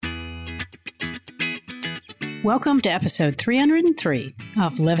Welcome to episode 303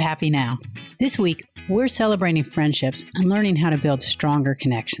 of Live Happy Now. This week, we're celebrating friendships and learning how to build stronger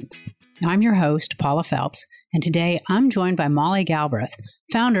connections. I'm your host, Paula Phelps, and today I'm joined by Molly Galbraith,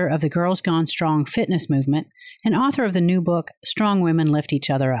 founder of the Girls Gone Strong fitness movement and author of the new book, Strong Women Lift Each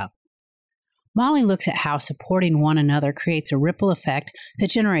Other Up. Molly looks at how supporting one another creates a ripple effect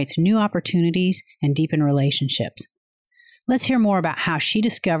that generates new opportunities and deepen relationships. Let's hear more about how she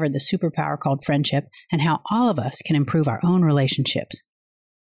discovered the superpower called friendship and how all of us can improve our own relationships.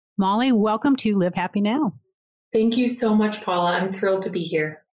 Molly, welcome to Live Happy Now. Thank you so much, Paula. I'm thrilled to be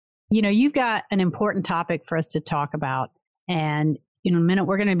here. You know, you've got an important topic for us to talk about. And in a minute,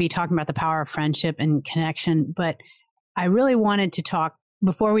 we're going to be talking about the power of friendship and connection. But I really wanted to talk,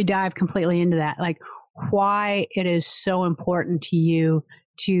 before we dive completely into that, like why it is so important to you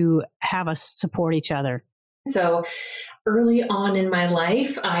to have us support each other. So early on in my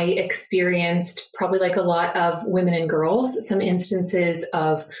life, I experienced, probably like a lot of women and girls, some instances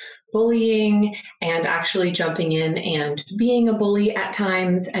of bullying and actually jumping in and being a bully at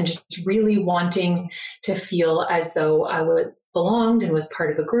times and just really wanting to feel as though I was belonged and was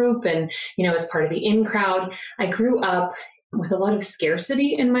part of a group and, as part of the in crowd. I grew up with a lot of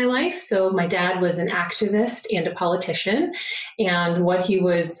scarcity in my life. So my dad was an activist and a politician, and what he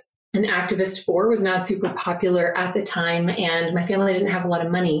was an activist for was not super popular at the time, and my family didn't have a lot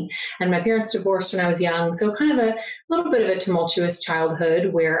of money, and my parents divorced when I was young. So kind of a little bit of a tumultuous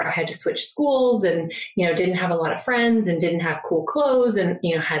childhood where I had to switch schools and, didn't have a lot of friends and didn't have cool clothes and,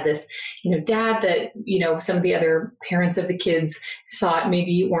 had this, dad that, some of the other parents of the kids thought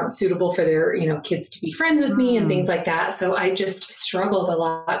maybe weren't suitable for their, kids to be friends with me and things like that. So I just struggled a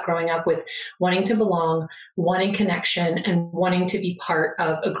lot growing up with wanting to belong, wanting connection, and wanting to be part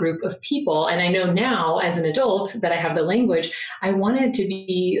of a group of people. And I know now as an adult that I have the language, I wanted to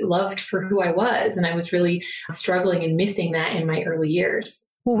be loved for who I was. And I was really struggling and missing that in my early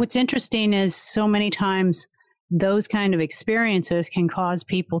years. Well, what's interesting is so many times those kind of experiences can cause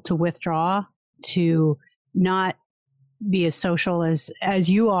people to withdraw, to not be as social as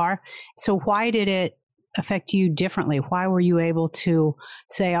you are. So why did it affect you differently? Why were you able to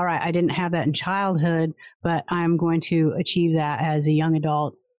say, all right, I didn't have that in childhood, but I'm going to achieve that as a young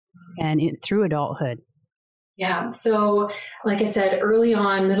adult and through adulthood? Yeah. So like I said, early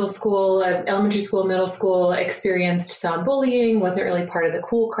on, middle school, elementary school, middle school, experienced some bullying, wasn't really part of the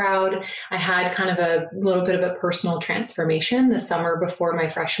cool crowd. I had kind of a little bit of a personal transformation the summer before my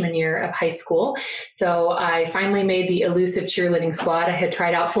freshman year of high school. So I finally made the elusive cheerleading squad. I had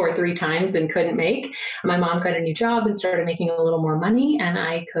tried out for 3 times and couldn't make. My mom got a new job and started making a little more money, and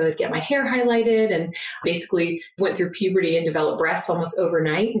I could get my hair highlighted and basically went through puberty and developed breasts almost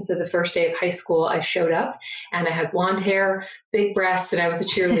overnight. And so the first day of high school, I showed up and I had blonde hair, big breasts, and I was a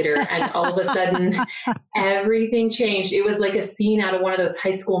cheerleader. And all of a sudden, everything changed. It was like a scene out of one of those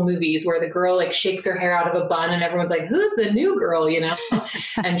high school movies where the girl like shakes her hair out of a bun and everyone's like, who's the new girl,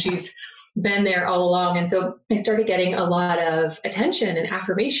 And she's been there all along. And so I started getting a lot of attention and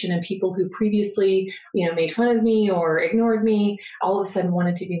affirmation, and people who previously, made fun of me or ignored me, all of a sudden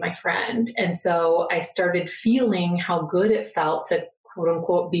wanted to be my friend. And so I started feeling how good it felt to quote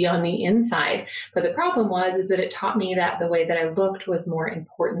unquote, be on the inside. But the problem is that it taught me that the way that I looked was more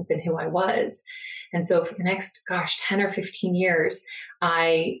important than who I was. And so for the next, 10 or 15 years,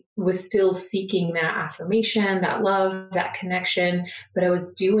 I was still seeking that affirmation, that love, that connection, but I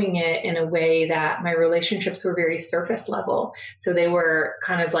was doing it in a way that my relationships were very surface level. So they were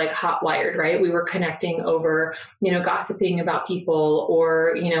kind of like hot wired, right? We were connecting over, gossiping about people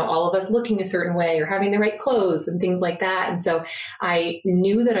or, all of us looking a certain way or having the right clothes and things like that. And so I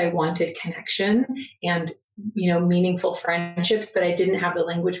knew that I wanted connection and meaningful friendships, but I didn't have the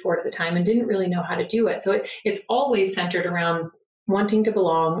language for it at the time and didn't really know how to do it. So it's always centered around wanting to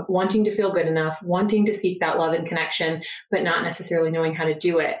belong, wanting to feel good enough, wanting to seek that love and connection, but not necessarily knowing how to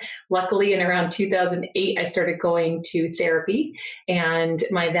do it. Luckily, in around 2008, I started going to therapy, and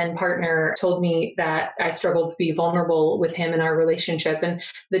my then partner told me that I struggled to be vulnerable with him in our relationship. And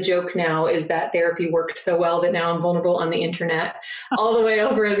the joke now is that therapy worked so well that now I'm vulnerable on the internet all the way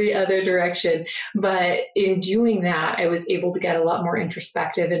over the other direction. But in doing that, I was able to get a lot more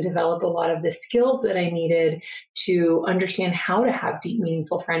introspective and develop a lot of the skills that I needed to understand how to have deep,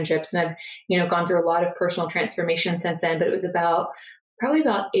 meaningful friendships. And I've, gone through a lot of personal transformation since then, but it was probably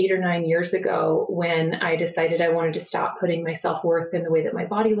about 8 or 9 years ago when I decided I wanted to stop putting my self-worth in the way that my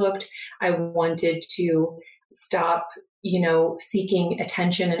body looked. I wanted to stop, seeking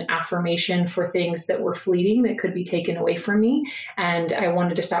attention and affirmation for things that were fleeting that could be taken away from me. And I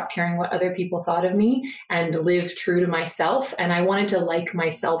wanted to stop caring what other people thought of me and live true to myself. And I wanted to like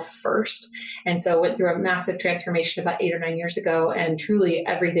myself first. And so I went through a massive transformation about 8 or 9 years ago. And truly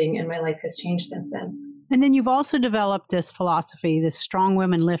everything in my life has changed since then. And then you've also developed this philosophy, this strong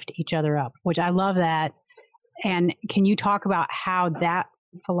women lift each other up, which I love that. And can you talk about how that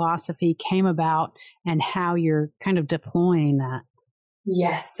philosophy came about and how you're kind of deploying that?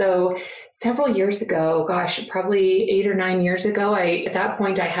 Yes. So several years ago, probably 8 or 9 years ago, at that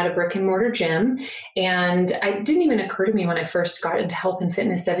point, I had a brick and mortar gym, and it didn't even occur to me when I first got into health and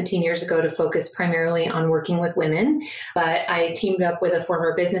fitness 17 years ago to focus primarily on working with women. But I teamed up with a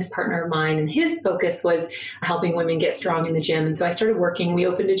former business partner of mine, and his focus was helping women get strong in the gym. And so I started working, we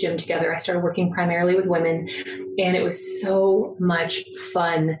opened a gym together. I started working primarily with women, and it was so much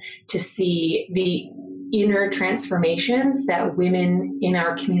fun to see the inner transformations that women in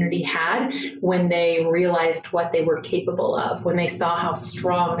our community had when they realized what they were capable of, when they saw how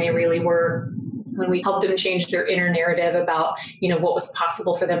strong they really were, when we helped them change their inner narrative about, what was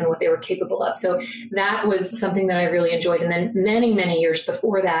possible for them and what they were capable of. So that was something that I really enjoyed. And then many, many years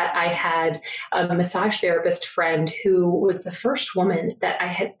before that, I had a massage therapist friend who was the first woman that I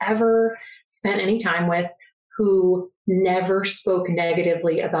had ever spent any time with who never spoke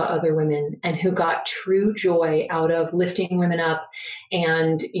negatively about other women and who got true joy out of lifting women up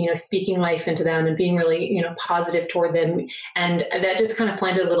and, speaking life into them and being really, positive toward them. And that just kind of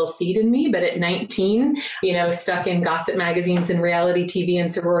planted a little seed in me. But at 19, stuck in gossip magazines and reality TV and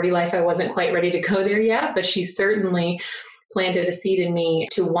sorority life, I wasn't quite ready to go there yet, but she certainly planted a seed in me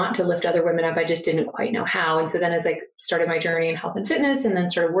to want to lift other women up. I just didn't quite know how. And so then as I started my journey in health and fitness and then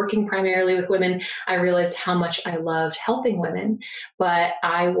started working primarily with women, I realized how much I loved helping women, but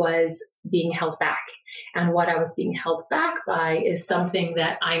I was being held back. And what I was being held back by is something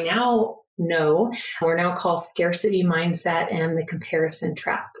that I now know, or now call scarcity mindset and the comparison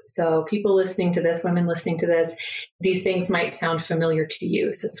trap. So people listening to this, women listening to this, these things might sound familiar to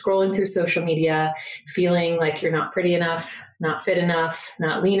you. So scrolling through social media, feeling like you're not pretty enough, not fit enough,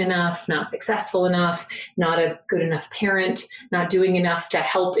 not lean enough, not successful enough, not a good enough parent, not doing enough to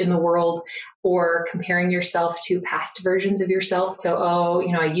help in the world, or comparing yourself to past versions of yourself. So,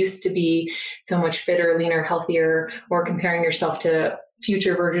 I used to be so much fitter, leaner, healthier, or comparing yourself to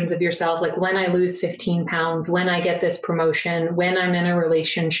future versions of yourself. Like when I lose 15 pounds, when I get this promotion, when I'm in a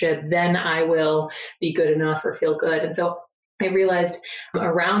relationship, then I will be good enough or feel good. And so I realized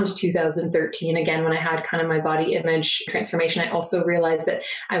around 2013, again, when I had kind of my body image transformation, I also realized that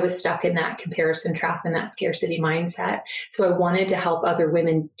I was stuck in that comparison trap and that scarcity mindset. So I wanted to help other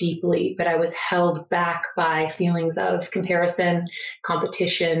women deeply, but I was held back by feelings of comparison,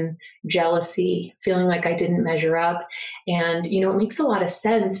 competition, jealousy, feeling like I didn't measure up. And, it makes a lot of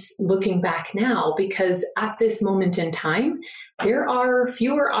sense looking back now, because at this moment in time, there are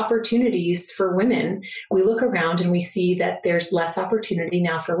fewer opportunities for women. We look around and we see that there's less opportunity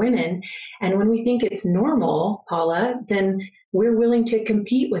now for women. And when we think it's normal, Paula, then we're willing to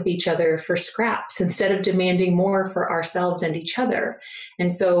compete with each other for scraps instead of demanding more for ourselves and each other.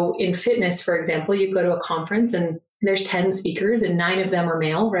 And so in fitness, for example, you go to a conference and there's 10 speakers and 9 of them are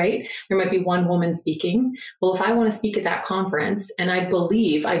male, right? There might be one woman speaking. Well, if I want to speak at that conference and I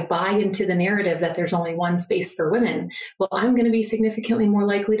buy into the narrative that there's only one space for women, well, I'm going to be significantly more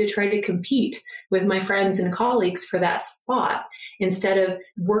likely to try to compete with my friends and colleagues for that spot instead of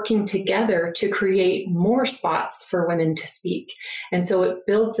working together to create more spots for women to speak. And so it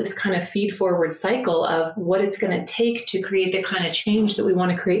builds this kind of feed forward cycle of what it's going to take to create the kind of change that we want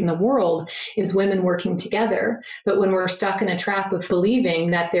to create in the world is women working together. But when we're stuck in a trap of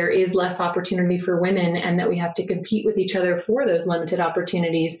believing that there is less opportunity for women and that we have to compete with each other for those limited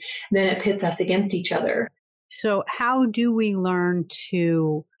opportunities, then it pits us against each other. So how do we learn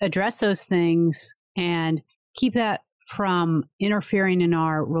to address those things and keep that from interfering in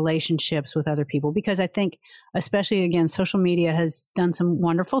our relationships with other people? Because I think, especially again, social media has done some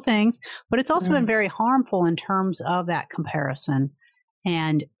wonderful things, but it's also been very harmful in terms of that comparison.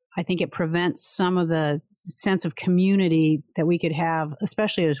 And I think it prevents some of the sense of community that we could have,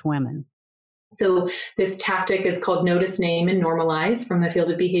 especially as women. So this tactic is called notice, name, and normalize from the field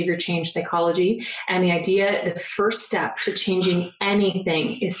of behavior change psychology. And the idea, the first step to changing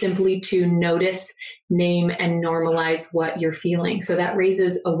anything is simply to notice, name, and normalize what you're feeling. So that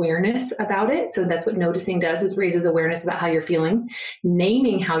raises awareness about it. So that's what noticing does, is raises awareness about how you're feeling.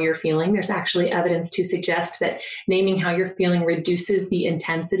 Naming how you're feeling, there's actually evidence to suggest that naming how you're feeling reduces the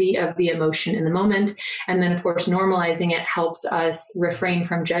intensity of the emotion in the moment. And then, of course, normalizing it helps us refrain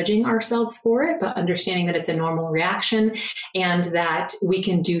from judging ourselves for for it, but understanding that it's a normal reaction and that we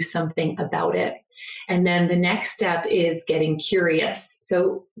can do something about it. And then the next step is getting curious.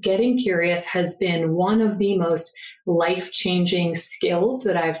 So getting curious has been one of the most life-changing skills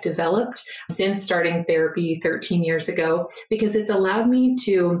that I've developed since starting therapy 13 years ago, because it's allowed me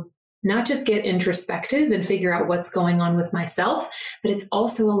to not just get introspective and figure out what's going on with myself, but it's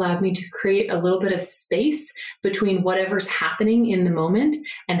also allowed me to create a little bit of space between whatever's happening in the moment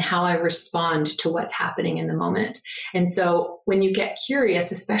and how I respond to what's happening in the moment. And so when you get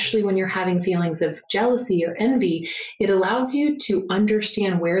curious, especially when you're having feelings of jealousy or envy, it allows you to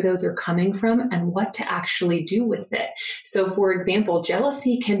understand where those are coming from and what to actually do with it. So for example,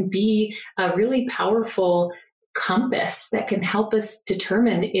 jealousy can be a really powerful compass that can help us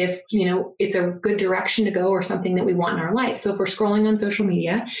determine if, it's a good direction to go or something that we want in our life. So if we're scrolling on social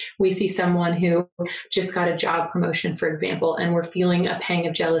media, we see someone who just got a job promotion, for example, and we're feeling a pang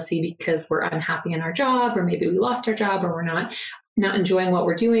of jealousy because we're unhappy in our job, or maybe we lost our job, or we're not enjoying what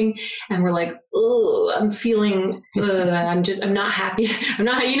we're doing. And we're like, oh, I'm feeling, I'm not happy.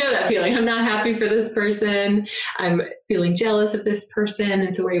 That feeling. I'm not happy for this person. I'm feeling jealous of this person.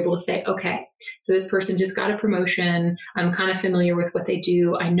 And so we're able to say, okay, so this person just got a promotion. I'm kind of familiar with what they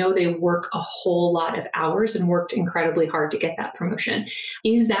do. I know they work a whole lot of hours and worked incredibly hard to get that promotion.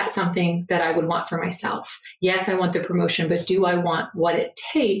 Is that something that I would want for myself? Yes, I want the promotion, but do I want what it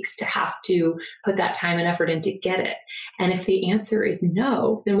takes to have to put that time and effort in to get it? And if the answer is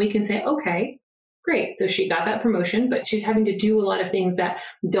no, then we can say, okay, great. So she got that promotion, but she's having to do a lot of things that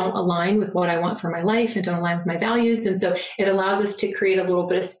don't align with what I want for my life and don't align with my values. And so it allows us to create a little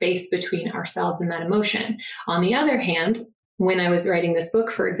bit of space between ourselves and that emotion. On the other hand, when I was writing this book,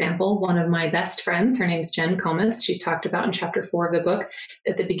 for example, one of my best friends, her name's Jen Comas, she's talked about in chapter 4 of the book,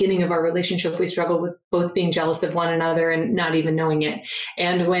 at the beginning of our relationship, we struggled with both being jealous of one another and not even knowing it.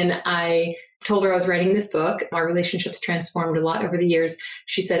 And when I told her I was writing this book, our relationships transformed a lot over the years.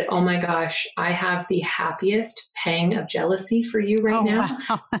 She said, oh my gosh, I have the happiest pang of jealousy for you right now,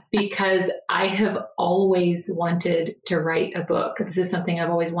 wow. Because I have always wanted to write a book. This is something I've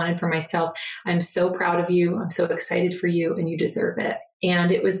always wanted for myself. I'm so proud of you. I'm so excited for you, and you deserve it.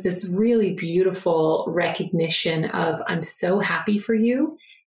 And it was this really beautiful recognition of, I'm so happy for you.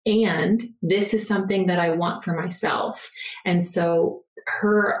 And this is something that I want for myself. And so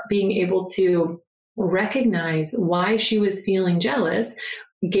her being able to recognize why she was feeling jealous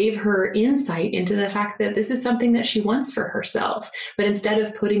gave her insight into the fact that this is something that she wants for herself. But instead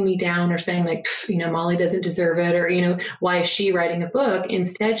of putting me down or saying like, Molly doesn't deserve it, or, why is she writing a book?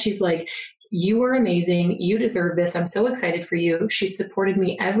 Instead, she's like, you are amazing. You deserve this. I'm so excited for you. She supported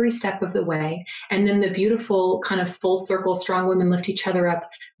me every step of the way. And then the beautiful kind of full circle, strong women lift each other up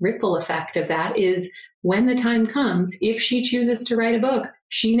ripple effect of that is, when the time comes, if she chooses to write a book,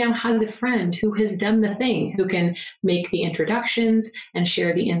 she now has a friend who has done the thing, who can make the introductions and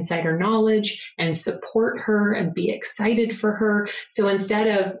share the insider knowledge and support her and be excited for her. So instead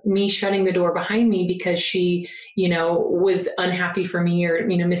of me shutting the door behind me because she, was unhappy for me or,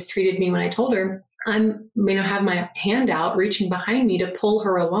 mistreated me when I told her, I'm, have my hand out reaching behind me to pull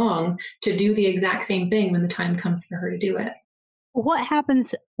her along to do the exact same thing when the time comes for her to do it. What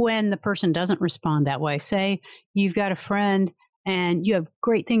happens when the person doesn't respond that way? Say you've got a friend and you have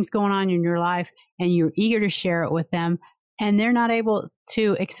great things going on in your life and you're eager to share it with them, and they're not able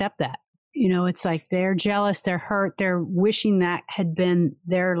to accept that. It's like they're jealous, they're hurt, they're wishing that had been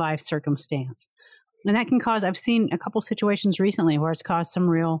their life circumstance. And that can cause, I've seen a couple situations recently where it's caused some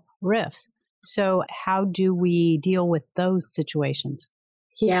real rifts. So how do we deal with those situations?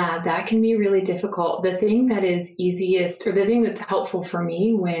 Yeah, that can be really difficult. The thing that is easiest, or the thing that's helpful for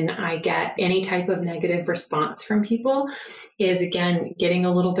me when I get any type of negative response from people, is again, getting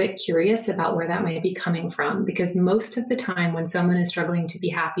a little bit curious about where that might be coming from. Because most of the time when someone is struggling to be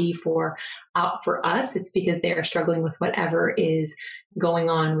happy for us, it's because they are struggling with whatever is going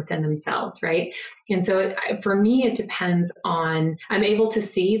on within themselves, right? And so for me, it depends on, I'm able to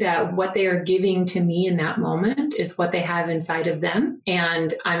see that what they are giving to me in that moment is what they have inside of them.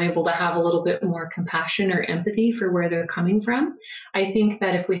 And I'm able to have a little bit more compassion or empathy for where they're coming from. I think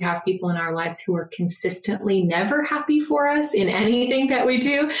that if we have people in our lives who are consistently never happy for us in anything that we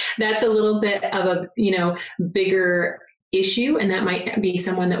do, that's a little bit of a, bigger issue. And that might be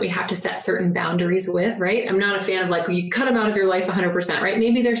someone that we have to set certain boundaries with, right? I'm not a fan of like, you cut them out of your life 100%, right?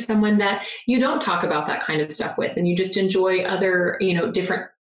 Maybe there's someone that you don't talk about that kind of stuff with, and you just enjoy other, different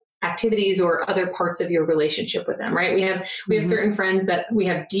activities or other parts of your relationship with them, right? We have certain friends that we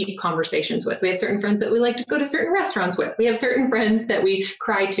have deep conversations with. We have certain friends that we like to go to certain restaurants with. We have certain friends that we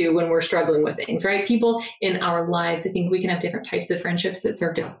cry to when we're struggling with things, right? People in our lives, I think we can have different types of friendships that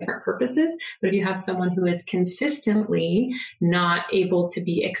serve different purposes. But if you have someone who is consistently not able to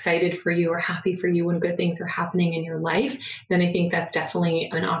be excited for you or happy for you when good things are happening in your life, then I think that's definitely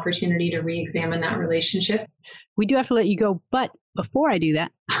an opportunity to re-examine that relationship. We do have to let you go, but before I do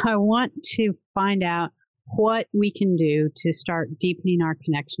that, I want to find out what we can do to start deepening our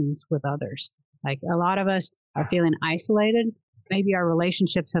connections with others. Like a lot of us are feeling isolated. Maybe our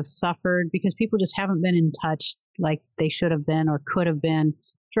relationships have suffered because people just haven't been in touch like they should have been or could have been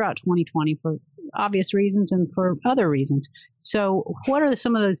throughout 2020 for obvious reasons and for other reasons. So what are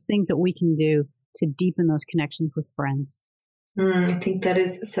some of those things that we can do to deepen those connections with friends? I think that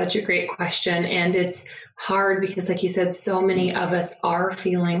is such a great question. And it's hard because, like you said, so many of us are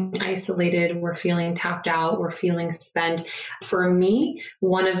feeling isolated. We're feeling tapped out. We're feeling spent. For me,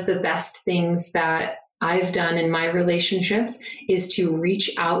 one of the best things that I've done in my relationships is to reach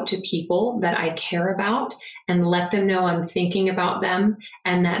out to people that I care about and let them know I'm thinking about them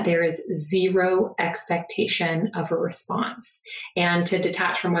and that there is zero expectation of a response, and to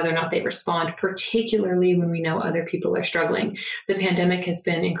detach from whether or not they respond, particularly when we know other people are struggling. The pandemic has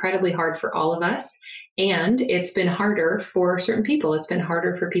been incredibly hard for all of us. And it's been harder for certain people. It's been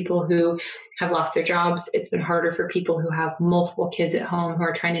harder for people who have lost their jobs. It's been harder for people who have multiple kids at home who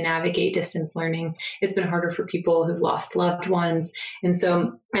are trying to navigate distance learning. It's been harder for people who've lost loved ones. And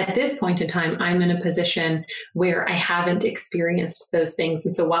so at this point in time, I'm in a position where I haven't experienced those things.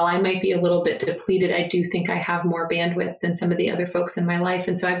 And so while I might be a little bit depleted, I do think I have more bandwidth than some of the other folks in my life.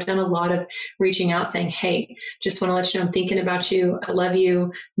 And so I've done a lot of reaching out saying, hey, just want to let you know I'm thinking about you. I love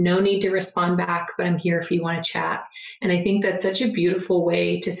you. No need to respond back, but I'm here if you want to chat. And I think that's such a beautiful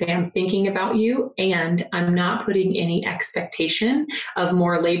way to say I'm thinking about you and I'm not putting any expectation of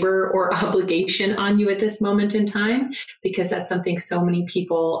more labor or obligation on you at this moment in time, because that's something so many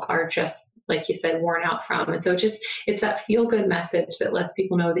people are just, like you said, worn out from. And so it's that feel-good message that lets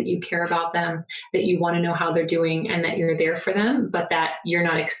people know that you care about them, that you want to know how they're doing and that you're there for them, but that you're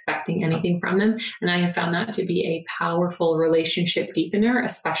not expecting anything from them. And I have found that to be a powerful relationship deepener,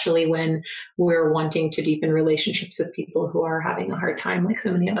 especially when we're wanting to deepen relationships with people who are having a hard time, like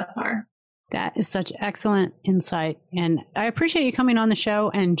so many of us are. That is such excellent insight. And I appreciate you coming on the show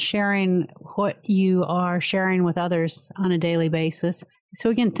and sharing what you are sharing with others on a daily basis. So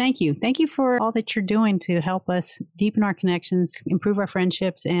again, thank you. Thank you for all that you're doing to help us deepen our connections, improve our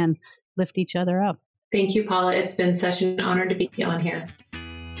friendships, and lift each other up. Thank you, Paula. It's been such an honor to be on here.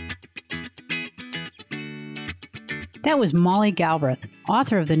 That was Molly Galbraith,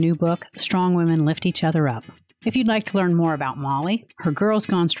 author of the new book, Strong Women Lift Each Other Up. If you'd like to learn more about Molly, her Girls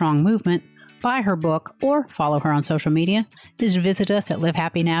Gone Strong movement, buy her book, or follow her on social media, just visit us at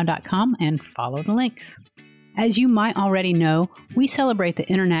livehappynow.com and follow the links. As you might already know, we celebrate the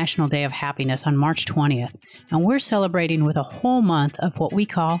International Day of Happiness on March 20th, and we're celebrating with a whole month of what we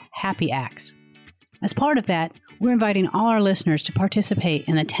call Happy Acts. As part of that, we're inviting all our listeners to participate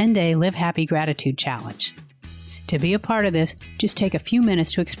in the 10-day Live Happy Gratitude Challenge. To be a part of this, just take a few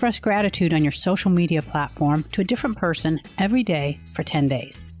minutes to express gratitude on your social media platform to a different person every day for 10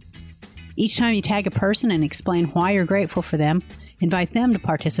 days. Each time you tag a person and explain why you're grateful for them, invite them to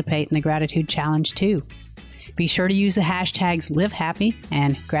participate in the Gratitude Challenge too. Be sure to use the hashtags LiveHappy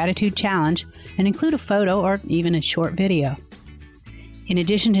and Gratitude Challenge and include a photo or even a short video. In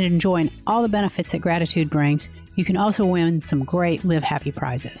addition to enjoying all the benefits that gratitude brings, you can also win some great Live Happy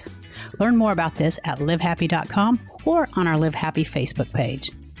prizes. Learn more about this at livehappy.com or on our Live Happy Facebook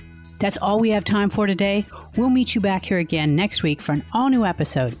page. That's all we have time for today. We'll meet you back here again next week for an all-new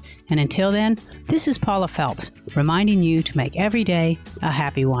episode. And until then, this is Paula Phelps, reminding you to make every day a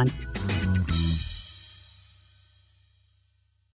happy one.